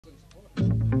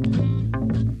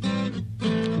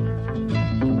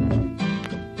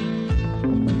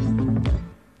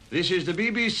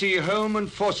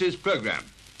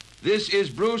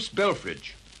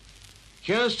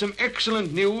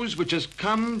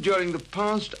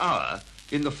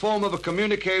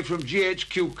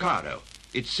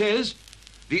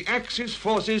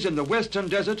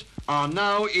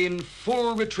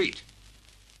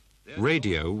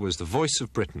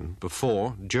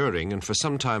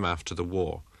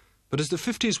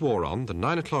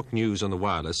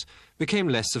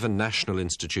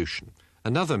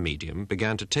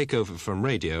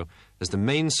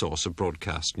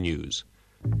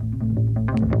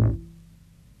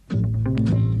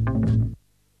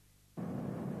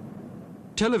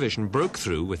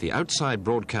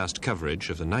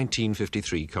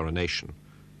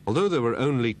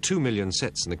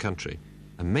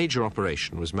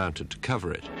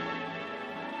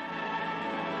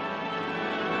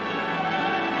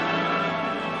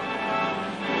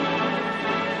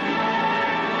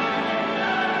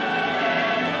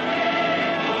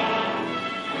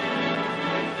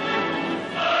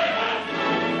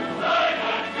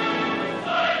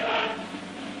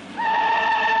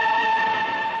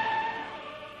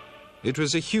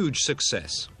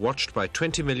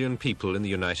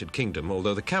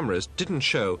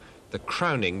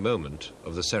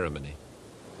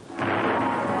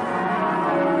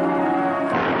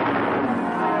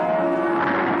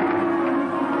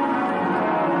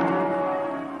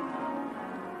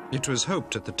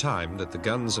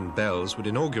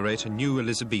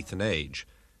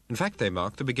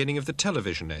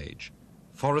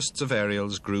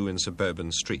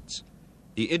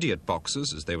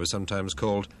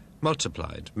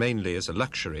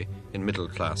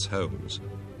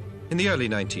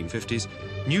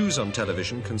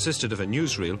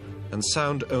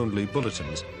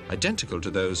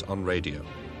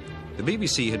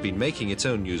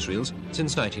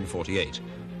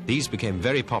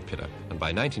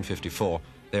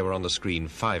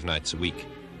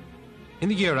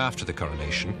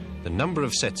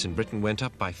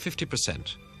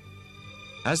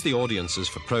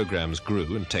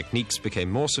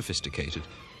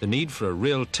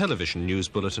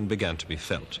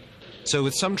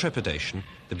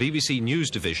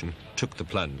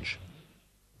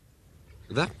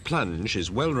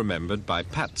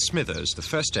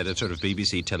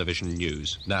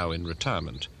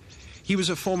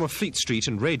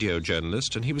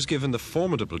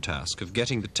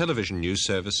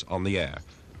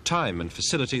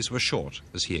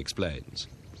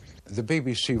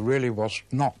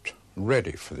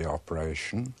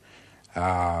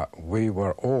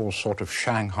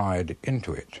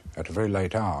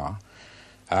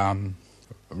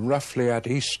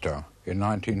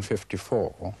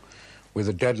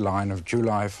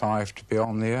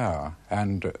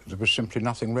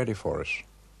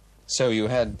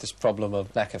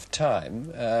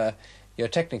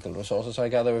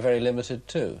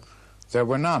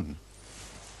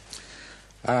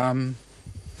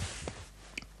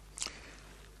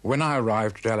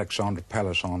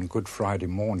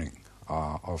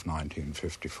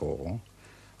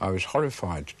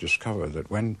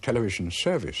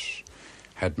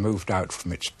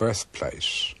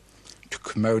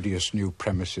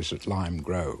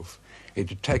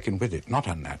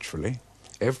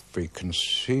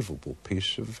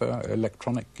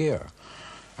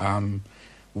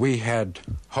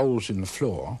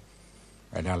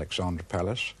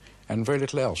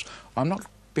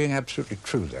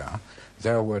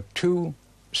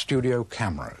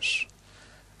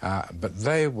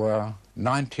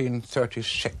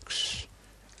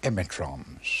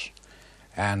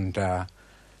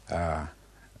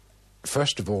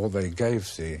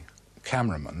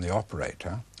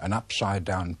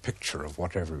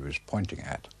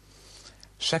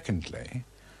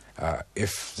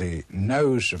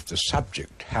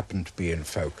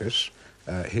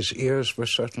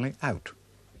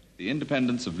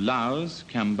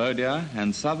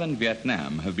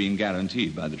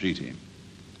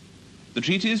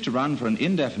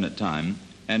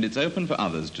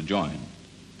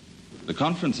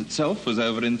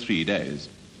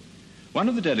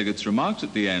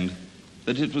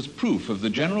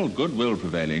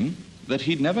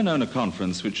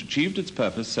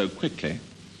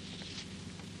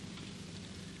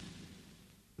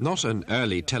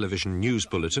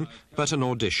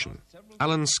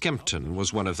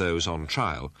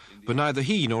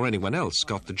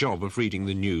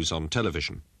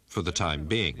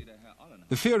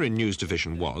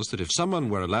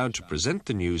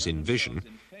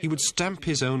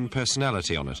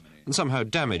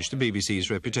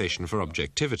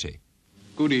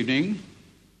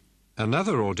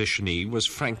Another auditionee was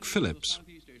Frank Phillips.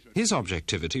 His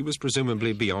objectivity was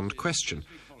presumably beyond question,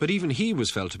 but even he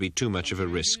was felt to be too much of a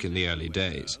risk in the early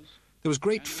days. There was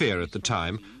great fear at the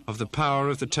time of the power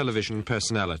of the television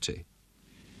personality.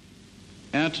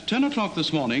 At 10 o'clock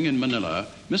this morning in Manila,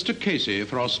 Mr. Casey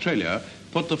for Australia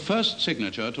put the first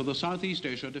signature to the Southeast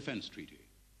Asia Defence Treaty.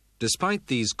 Despite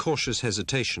these cautious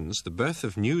hesitations, the birth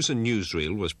of News and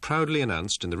Newsreel was proudly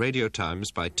announced in the Radio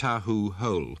Times by Tahu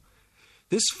Hole.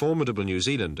 This formidable New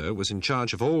Zealander was in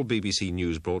charge of all BBC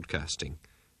News broadcasting.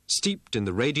 Steeped in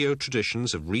the radio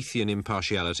traditions of Reithian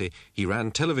impartiality, he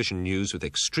ran television news with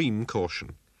extreme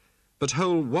caution. But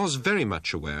Hole was very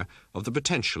much aware of the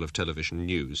potential of television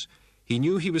news. He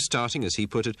knew he was starting, as he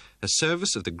put it, a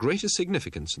service of the greatest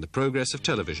significance in the progress of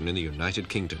television in the United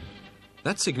Kingdom.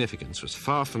 That significance was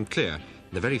far from clear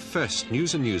in the very first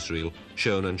News and Newsreel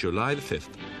shown on July the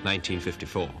 5th,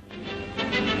 1954.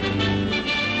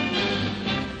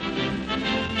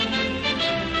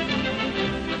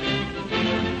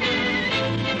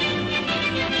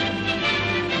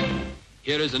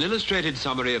 Here is an illustrated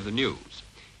summary of the news.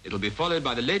 It'll be followed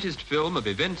by the latest film of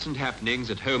events and happenings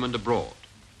at home and abroad.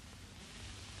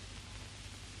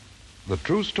 The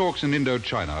truce talks in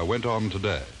Indochina went on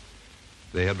today.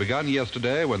 They had begun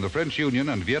yesterday when the French Union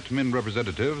and Viet Minh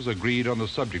representatives agreed on the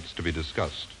subjects to be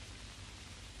discussed.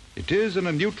 It is in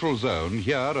a neutral zone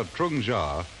here at Trung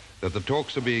Ja that the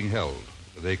talks are being held.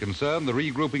 They concern the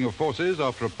regrouping of forces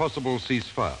after a possible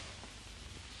ceasefire.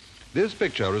 This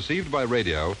picture, received by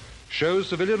radio, shows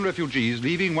civilian refugees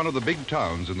leaving one of the big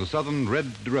towns in the southern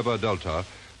Red River Delta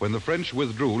when the French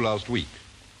withdrew last week.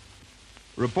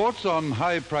 Reports on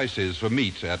high prices for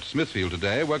meat at Smithfield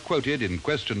today were quoted in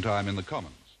question time in the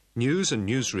Commons. News and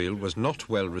Newsreel was not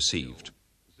well received.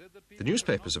 The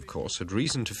newspapers, of course, had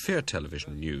reason to fear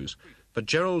television news, but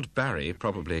Gerald Barry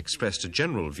probably expressed a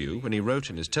general view when he wrote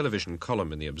in his television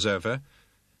column in The Observer,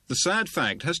 "The sad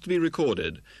fact has to be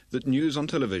recorded that news on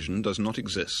television does not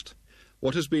exist.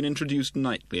 What has been introduced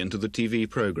nightly into the TV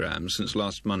programmes since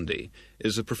last Monday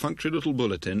is a perfunctory little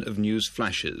bulletin of news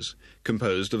flashes,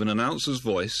 composed of an announcer's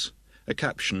voice, a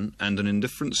caption, and an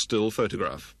indifferent still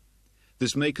photograph.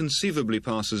 This may conceivably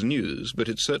pass as news, but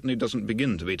it certainly doesn't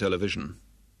begin to be television."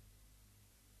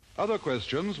 Other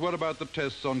questions were about the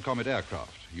tests on Comet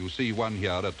aircraft. You see one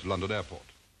here at London Airport.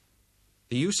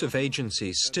 The use of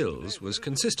agency stills was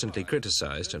consistently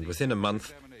criticised, and within a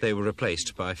month they were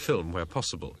replaced by film where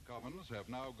possible.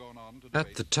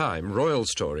 At the time, royal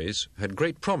stories had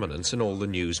great prominence in all the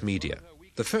news media.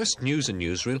 The first News and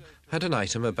Newsreel had an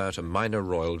item about a minor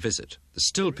royal visit. The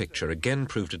still picture again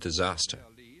proved a disaster.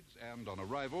 And on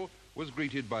arrival was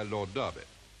greeted by Lord Derby,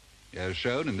 as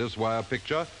shown in this wire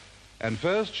picture. And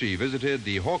first she visited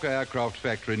the Hawker aircraft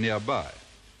factory nearby.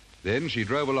 Then she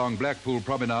drove along Blackpool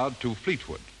Promenade to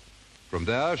Fleetwood. From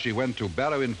there she went to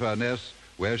Barrow-in-Furness,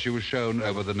 where she was shown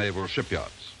over the naval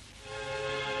shipyards.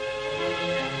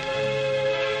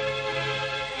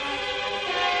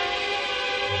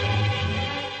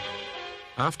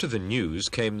 After the news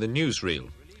came the newsreel.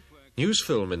 News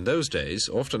film in those days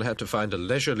often had to find a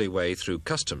leisurely way through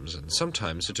customs, and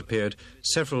sometimes it appeared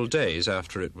several days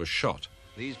after it was shot.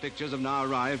 These pictures have now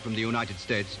arrived from the United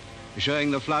States, showing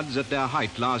the floods at their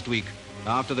height last week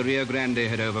after the Rio Grande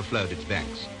had overflowed its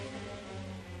banks.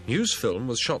 News film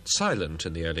was shot silent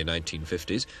in the early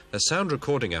 1950s, as sound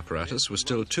recording apparatus was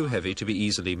still too heavy to be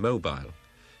easily mobile.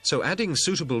 So adding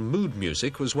suitable mood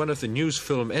music was one of the news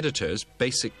film editor's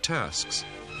basic tasks.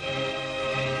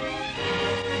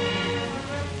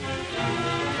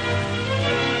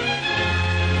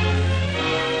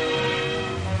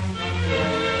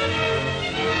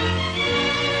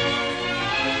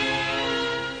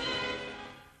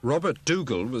 Robert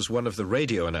Dougal was one of the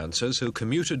radio announcers who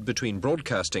commuted between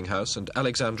Broadcasting House and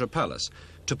Alexandra Palace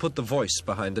to put the voice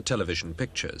behind the television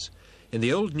pictures. In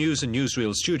the old News and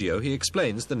Newsreel studio, he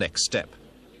explains the next step.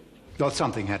 Well,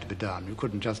 something had to be done. You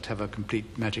couldn't just have a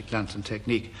complete magic lantern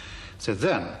technique. So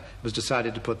then it was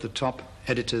decided to put the top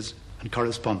editors and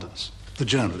correspondents, the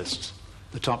journalists,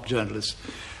 the top journalists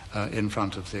in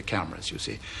front of their cameras, you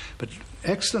see. But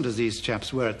excellent as these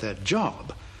chaps were at their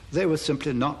job, they were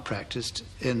simply not practiced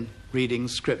in reading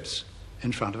scripts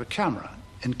in front of a camera,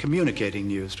 in communicating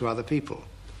news to other people,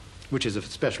 which is a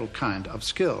special kind of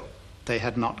skill. They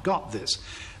had not got this.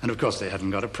 And of course they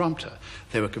hadn't got a prompter.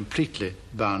 They were completely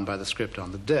bound by the script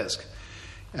on the desk.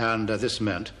 And this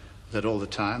meant that all the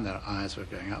time their eyes were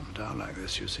going up and down like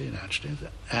this, you see, naturally.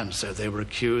 And so they were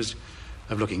accused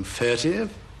of looking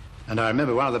furtive. And I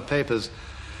remember one of the papers,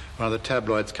 one of the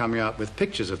tabloids coming out with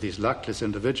pictures of these luckless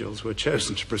individuals who were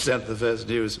chosen to present the first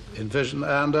news in Vision.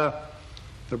 And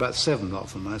There were about 7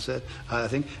 of them, I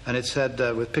think, and it said,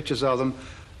 with pictures of them,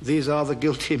 "These are the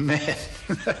guilty men."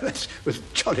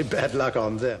 With jolly bad luck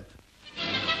on them.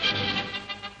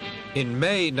 In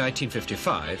May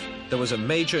 1955, there was a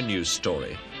major news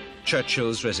story,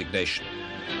 Churchill's resignation.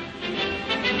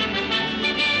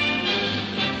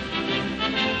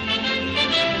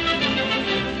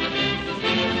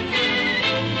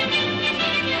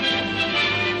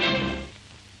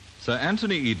 Sir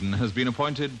Anthony Eden has been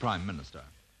appointed Prime Minister.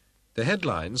 The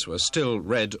headlines were still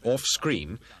read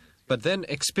off-screen, but then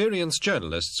experienced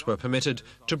journalists were permitted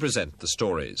to present the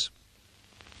stories.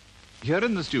 Here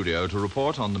in the studio to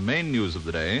report on the main news of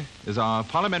the day is our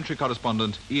parliamentary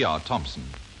correspondent, E.R. Thompson.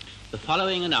 The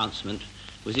following announcement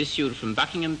was issued from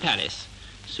Buckingham Palace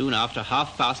soon after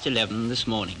 11:30 this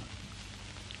morning.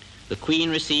 The Queen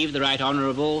received the Right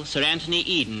Honourable Sir Anthony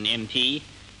Eden, MP,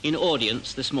 in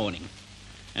audience this morning,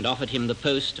 and offered him the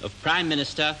post of Prime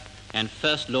Minister and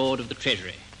First Lord of the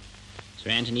Treasury. Sir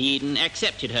Anthony Eden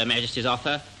accepted Her Majesty's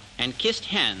offer and kissed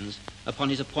hands upon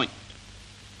his appointment.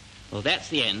 Well, that's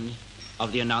the end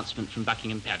of the announcement from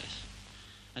Buckingham Palace.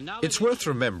 And now it's worth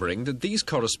remembering that these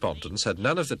correspondents had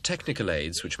none of the technical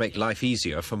aids which make life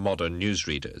easier for modern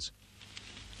newsreaders.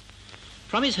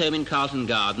 From his home in Carlton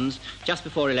Gardens, just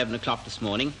before 11 o'clock this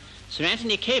morning, Sir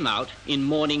Anthony came out in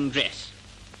morning dress.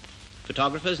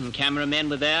 Photographers and cameramen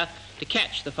were there to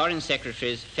catch the Foreign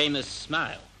Secretary's famous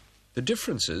smile. The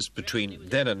differences between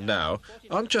then and now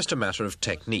aren't just a matter of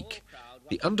technique.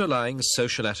 The underlying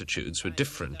social attitudes were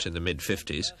different in the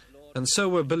mid-50s, and so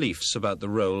were beliefs about the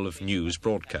role of news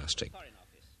broadcasting.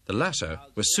 The latter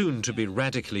were soon to be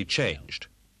radically changed.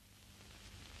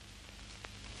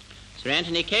 Sir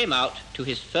Anthony came out to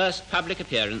his first public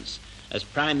appearance as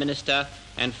Prime Minister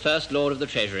and First Lord of the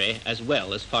Treasury, as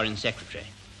well as Foreign Secretary.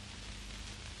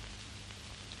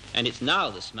 And it's now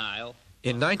the smile.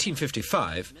 In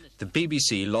 1955, the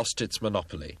BBC lost its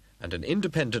monopoly, and an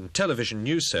independent television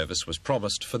news service was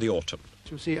promised for the autumn.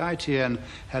 You see, ITN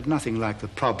had nothing like the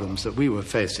problems that we were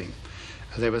facing.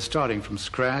 They were starting from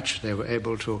scratch. They were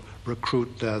able to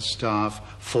recruit their staff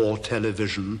for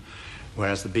television,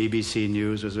 whereas the BBC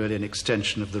News was really an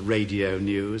extension of the radio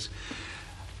news.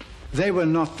 They were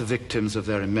not the victims of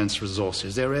their immense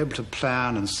resources. They were able to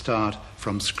plan and start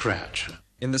from scratch.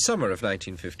 In the summer of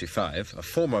 1955, a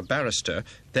former barrister,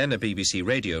 then a BBC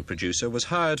radio producer, was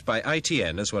hired by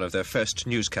ITN as one of their first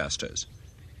newscasters.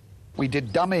 We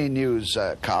did dummy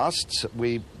newscasts.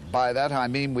 By that I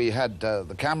mean we had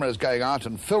the cameras going out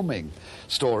and filming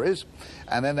stories,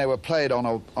 and then they were played on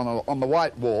the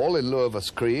white wall in lieu of a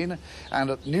screen. And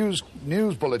at news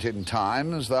bulletin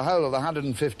times, the whole of the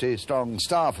 150-strong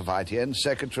staff of ITN,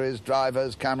 secretaries,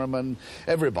 drivers, cameramen,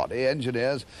 everybody,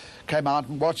 engineers, came out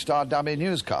and watched our dummy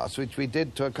newscasts, which we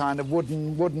did to a kind of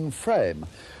wooden frame,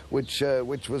 which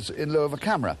was in lieu of a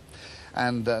camera.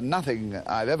 And nothing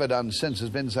I've ever done since has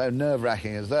been so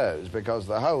nerve-wracking as those, because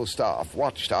the whole staff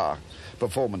watched our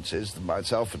performances,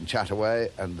 myself and Chataway,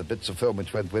 and the bits of film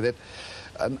which went with it,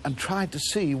 and tried to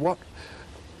see what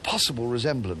possible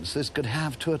resemblance this could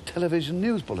have to a television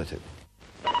news bulletin.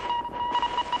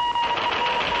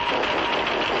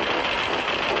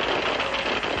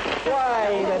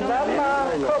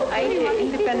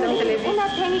 Independent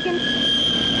television.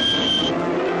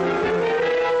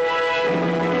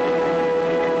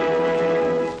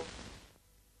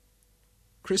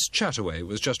 Chris Chataway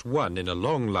was just one in a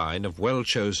long line of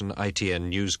well-chosen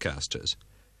ITN newscasters.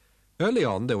 Early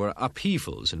on, there were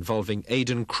upheavals involving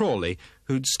Aidan Crawley,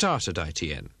 who'd started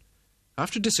ITN.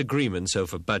 After disagreements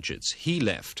over budgets, he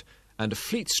left, and a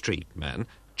Fleet Street man,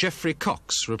 Geoffrey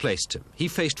Cox, replaced him. He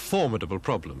faced formidable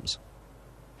problems.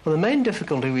 Well, the main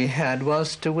difficulty we had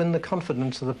was to win the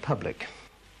confidence of the public.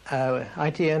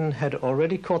 ITN had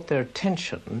already caught their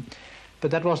attention, but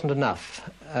that wasn't enough.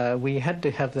 We had to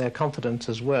have their confidence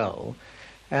as well,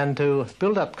 and to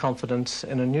build up confidence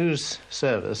in a news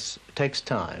service takes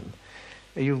time.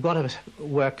 You've got to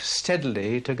work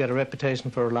steadily to get a reputation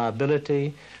for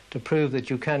reliability, to prove that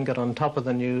you can get on top of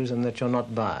the news and that you're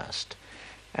not biased.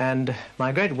 And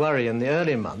my great worry in the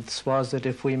early months was that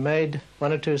if we made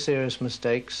one or two serious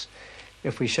mistakes,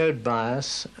 if we showed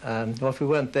bias, or if we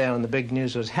weren't there when the big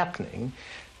news was happening,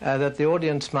 that the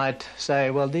audience might say,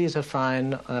 well, these are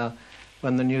fine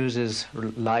when the news is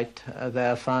light,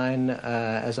 they're fine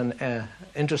as an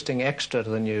interesting extra to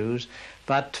the news,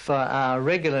 but for our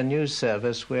regular news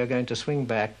service, we're going to swing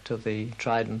back to the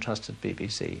tried and trusted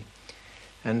BBC.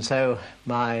 And so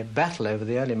my battle over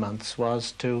the early months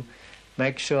was to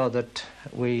make sure that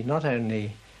we not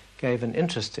only gave an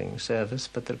interesting service,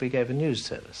 but that we gave a news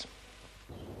service.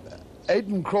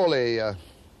 Aidan Crawley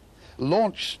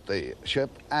launched the ship,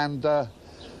 and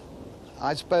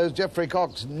I suppose Geoffrey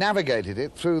Cox navigated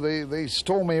it through the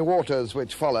stormy waters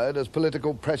which followed as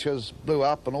political pressures blew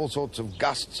up and all sorts of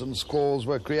gusts and squalls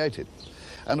were created.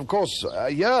 And of course, a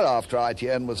year after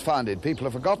ITN was founded, people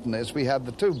have forgotten this, we had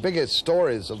the two biggest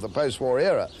stories of the post-war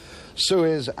era,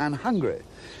 Suez and Hungary.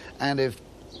 And if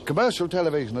commercial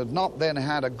television had not then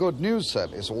had a good news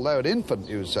service, although an infant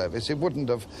news service, it wouldn't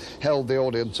have held the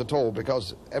audience at all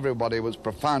because everybody was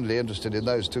profoundly interested in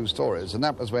those two stories. And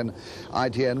that was when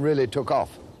ITN really took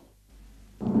off.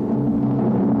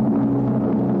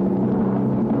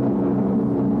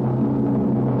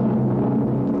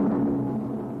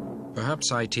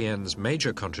 Perhaps ITN's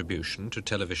major contribution to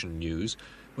television news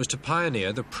was to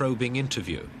pioneer the probing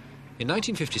interview. In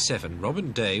 1957,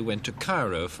 Robin Day went to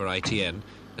Cairo for ITN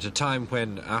at a time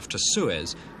when, after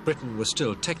Suez, Britain was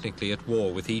still technically at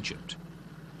war with Egypt.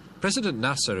 President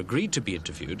Nasser agreed to be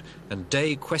interviewed, and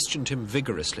Day questioned him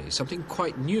vigorously, something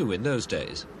quite new in those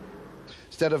days.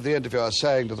 Instead of the interviewer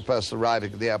saying to the person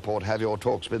arriving at the airport, "Have your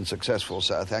talks been successful,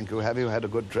 sir? Thank you. Have you had a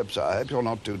good trip, sir? I hope you're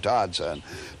not too tired, sir. And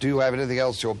do you have anything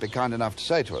else you'll be kind enough to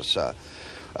say to us, sir?"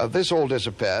 This all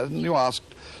disappeared, and you asked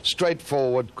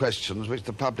straightforward questions which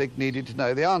the public needed to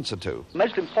know the answer to.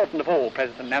 Most important of all,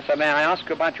 President Nasser, may I ask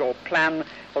you about your plan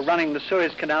for running the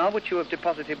Suez Canal, which you have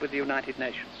deposited with the United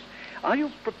Nations? Are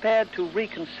you prepared to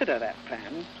reconsider that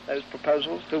plan, those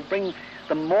proposals, to bring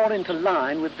them more into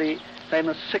line with the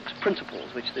famous 6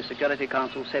 principles which the Security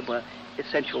Council said were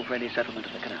essential for any settlement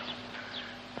of the canal?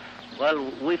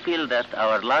 Well, we feel that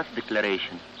our last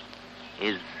declaration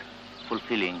is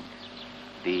fulfilling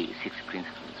the 6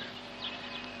 principles.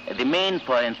 The main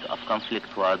point of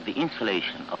conflict was the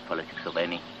insulation of politics of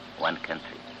any one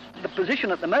country. The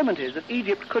position at the moment is that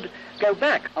Egypt could go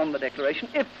back on the declaration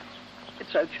if it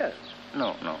so chose.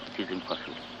 No, it is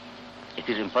impossible. It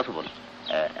is impossible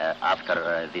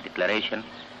after the declaration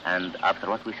and after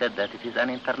what we said that it is an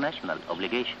international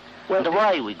obligation. Well, and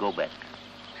why we go back?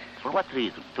 For what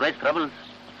reason? To raise troubles?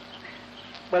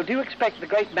 Well, do you expect the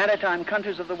great maritime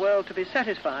countries of the world to be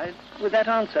satisfied with that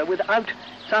answer without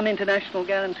some international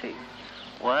guarantee?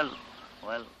 Well,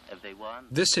 if they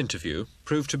want... This interview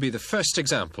proved to be the first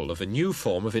example of a new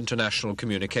form of international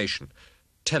communication,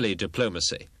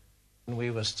 tele-diplomacy. We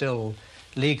were still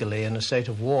legally in a state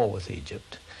of war with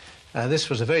Egypt. This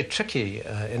was a very tricky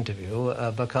interview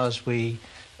because we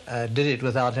did it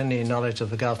without any knowledge of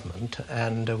the government,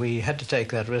 and we had to take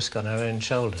that risk on our own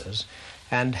shoulders.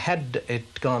 And had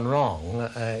it gone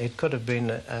wrong, it could have been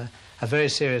a very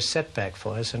serious setback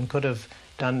for us and could have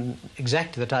done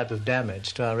exactly the type of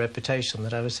damage to our reputation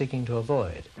that I was seeking to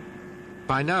avoid.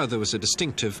 By now there was a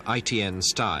distinctive ITN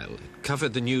style. It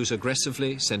covered the news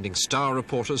aggressively, sending star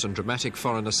reporters on dramatic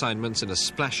foreign assignments in a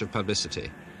splash of publicity.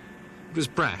 It was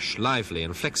brash, lively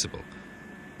and flexible.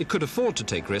 It could afford to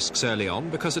take risks early on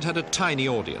because it had a tiny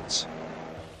audience.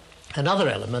 Another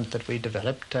element that we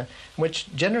developed,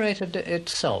 which generated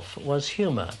itself, was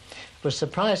humour. It was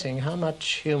surprising how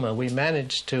much humour we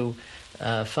managed to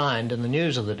find in the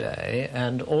news of the day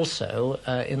and also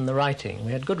in the writing.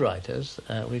 We had good writers.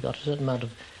 We got a certain amount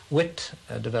of wit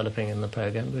developing in the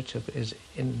programme, which is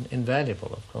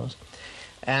invaluable, of course.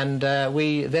 And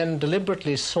we then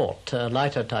deliberately sought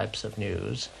lighter types of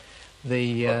news.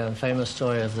 The famous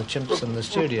story of the chimps in the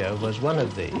studio was one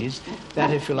of these.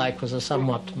 That, if you like, was a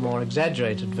somewhat more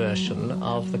exaggerated version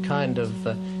of the kind of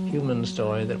human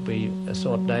story that we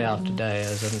sought day after day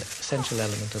as an essential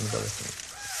element in the bulletin.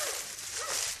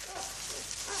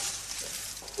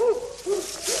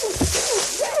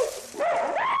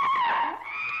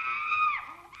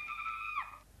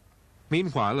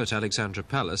 Meanwhile, at Alexandra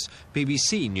Palace,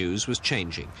 BBC News was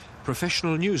changing.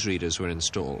 Professional newsreaders were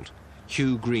installed.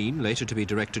 Hugh Green, later to be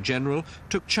Director General,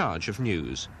 took charge of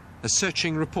news. A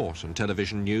searching report on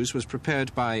television news was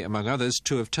prepared by, among others,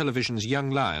 2 of television's young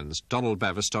lions, Donald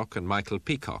Baverstock and Michael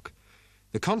Peacock.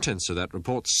 The contents of that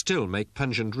report still make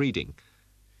pungent reading.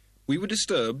 We were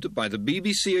disturbed by the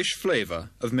BBC-ish flavour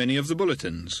of many of the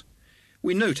bulletins.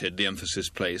 We noted the emphasis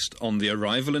placed on the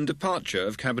arrival and departure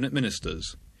of cabinet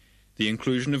ministers, the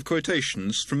inclusion of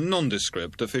quotations from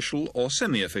nondescript official or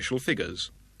semi-official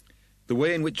figures, the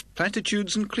way in which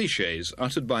platitudes and clichés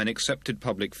uttered by an accepted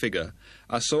public figure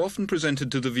are so often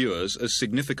presented to the viewers as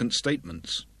significant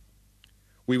statements.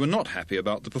 We were not happy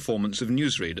about the performance of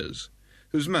newsreaders,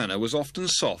 whose manner was often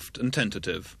soft and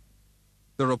tentative.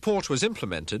 The report was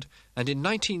implemented, and in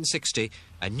 1960,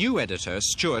 a new editor,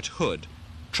 Stuart Hood,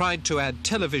 tried to add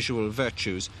televisual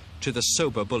virtues to the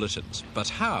sober bulletins. But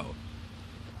how?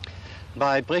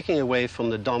 By breaking away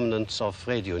from the dominance of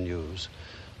radio news,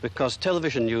 because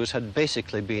television news had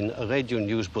basically been a radio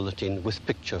news bulletin with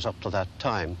pictures up to that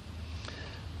time.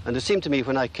 And it seemed to me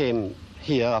when I came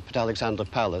here up at Alexandra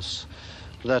Palace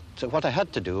that what I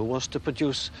had to do was to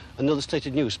produce an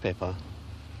illustrated newspaper,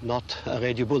 not a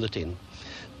radio bulletin.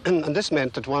 And this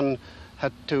meant that one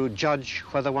had to judge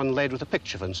whether one laid with a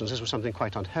picture, for instance. This was something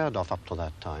quite unheard of up to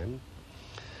that time.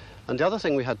 And the other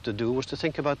thing we had to do was to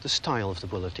think about the style of the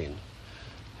bulletin,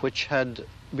 which had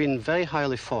been very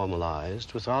highly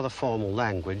formalized with rather formal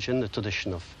language in the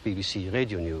tradition of BBC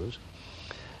radio news.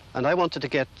 And I wanted to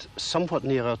get somewhat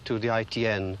nearer to the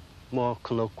ITN, more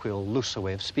colloquial, looser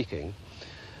way of speaking,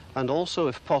 and also,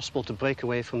 if possible, to break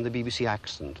away from the BBC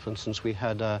accent. For instance, we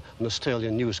had an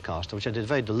Australian newscaster, which I did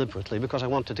very deliberately because I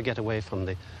wanted to get away from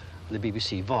the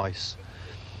BBC voice.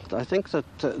 I think that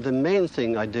the main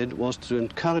thing I did was to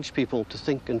encourage people to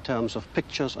think in terms of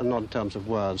pictures and not in terms of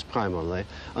words primarily,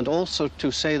 and also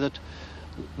to say that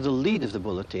the lead of the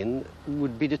bulletin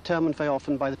would be determined very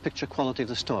often by the picture quality of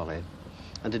the story,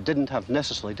 and it didn't have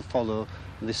necessarily to follow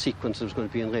the sequence that was going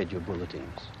to be in radio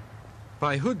bulletins.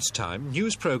 By Hood's time,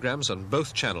 news programmes on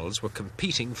both channels were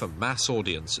competing for mass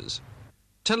audiences.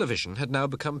 Television had now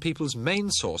become people's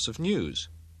main source of news.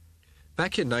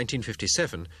 Back in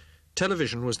 1957,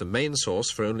 television was the main source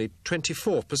for only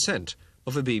 24%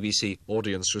 of a BBC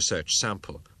audience research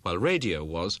sample, while radio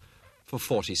was for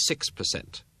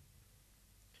 46%.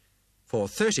 For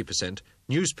 30%,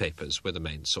 newspapers were the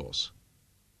main source.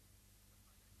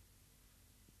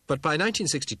 But by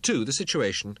 1962, the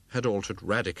situation had altered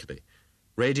radically.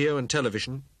 Radio and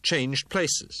television changed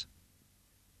places.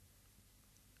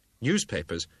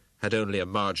 Newspapers had only a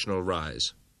marginal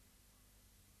rise.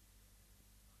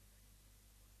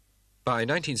 By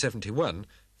 1971,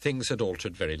 things had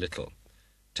altered very little.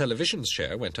 Television's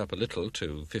share went up a little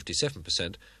to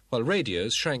 57%, while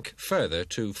radio's shrank further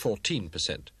to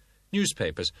 14%.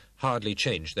 Newspapers hardly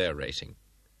changed their rating.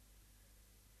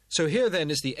 So here then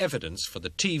is the evidence for the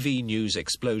TV news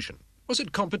explosion. Was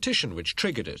it competition which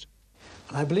triggered it?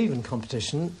 I believe in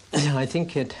competition. I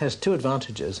think it has two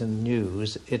advantages in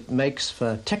news. It makes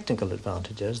for technical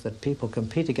advantages, that people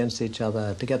compete against each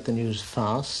other to get the news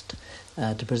fast,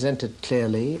 to present it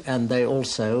clearly, and they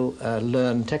also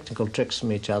learn technical tricks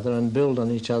from each other and build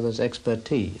on each other's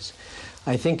expertise.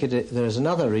 I think there is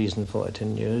another reason for it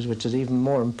in news, which is even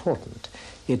more important.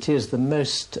 It is the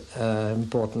most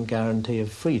important guarantee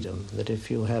of freedom, that if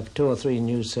you have 2 or 3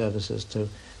 news services to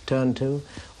turn to,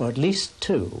 or at least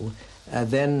 2,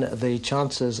 then the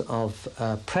chances of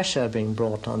pressure being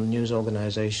brought on news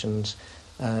organizations,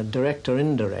 direct or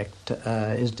indirect,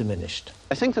 is diminished.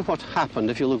 I think that what happened,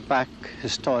 if you look back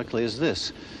historically, is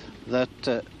this, that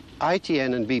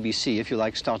ITN and BBC, if you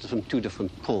like, started from 2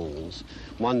 different poles,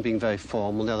 one being very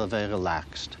formal, the other very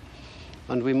relaxed.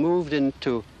 And we moved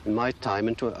into, in my time,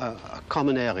 into a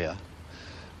common area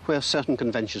where certain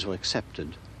conventions were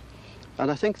accepted. And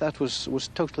I think that was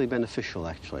totally beneficial,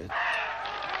 actually.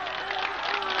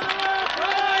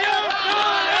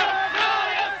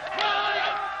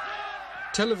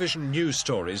 Television news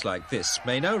stories like this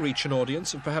may now reach an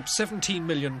audience of perhaps 17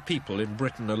 million people in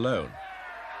Britain alone.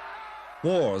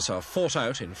 Wars are fought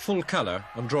out in full colour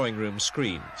on drawing room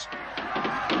screens.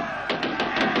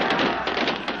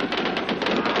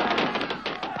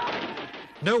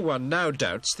 No one now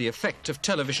doubts the effect of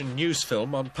television news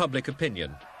film on public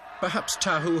opinion. Perhaps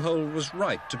Tahu Hole was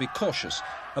right to be cautious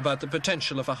about the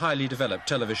potential of a highly developed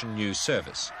television news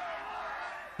service.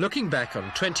 Looking back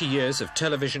on 20 years of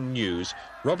television news,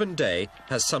 Robin Day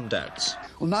has some doubts.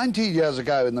 Well, 19 years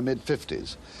ago in the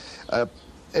mid-50s,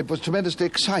 it was tremendously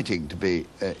exciting to be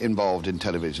involved in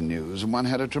television news, and one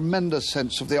had a tremendous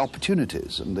sense of the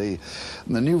opportunities and the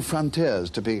new frontiers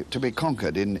to be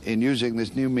conquered in using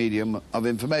this new medium of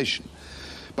information.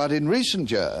 But in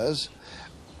recent years,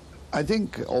 I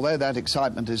think, although that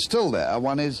excitement is still there,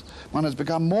 one has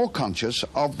become more conscious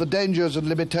of the dangers and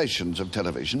limitations of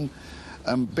television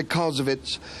because of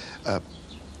its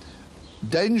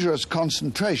dangerous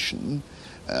concentration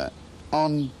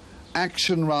on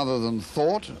action rather than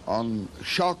thought, on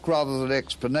shock rather than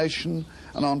explanation,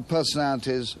 and on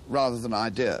personalities rather than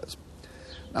ideas.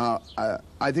 Now,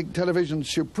 I think television's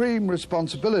supreme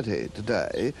responsibility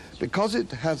today, because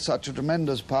it has such a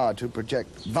tremendous power to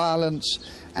project violence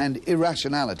and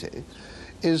irrationality,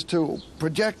 is to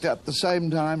project at the same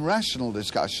time rational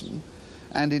discussion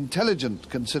and intelligent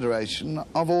consideration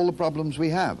of all the problems we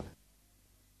have.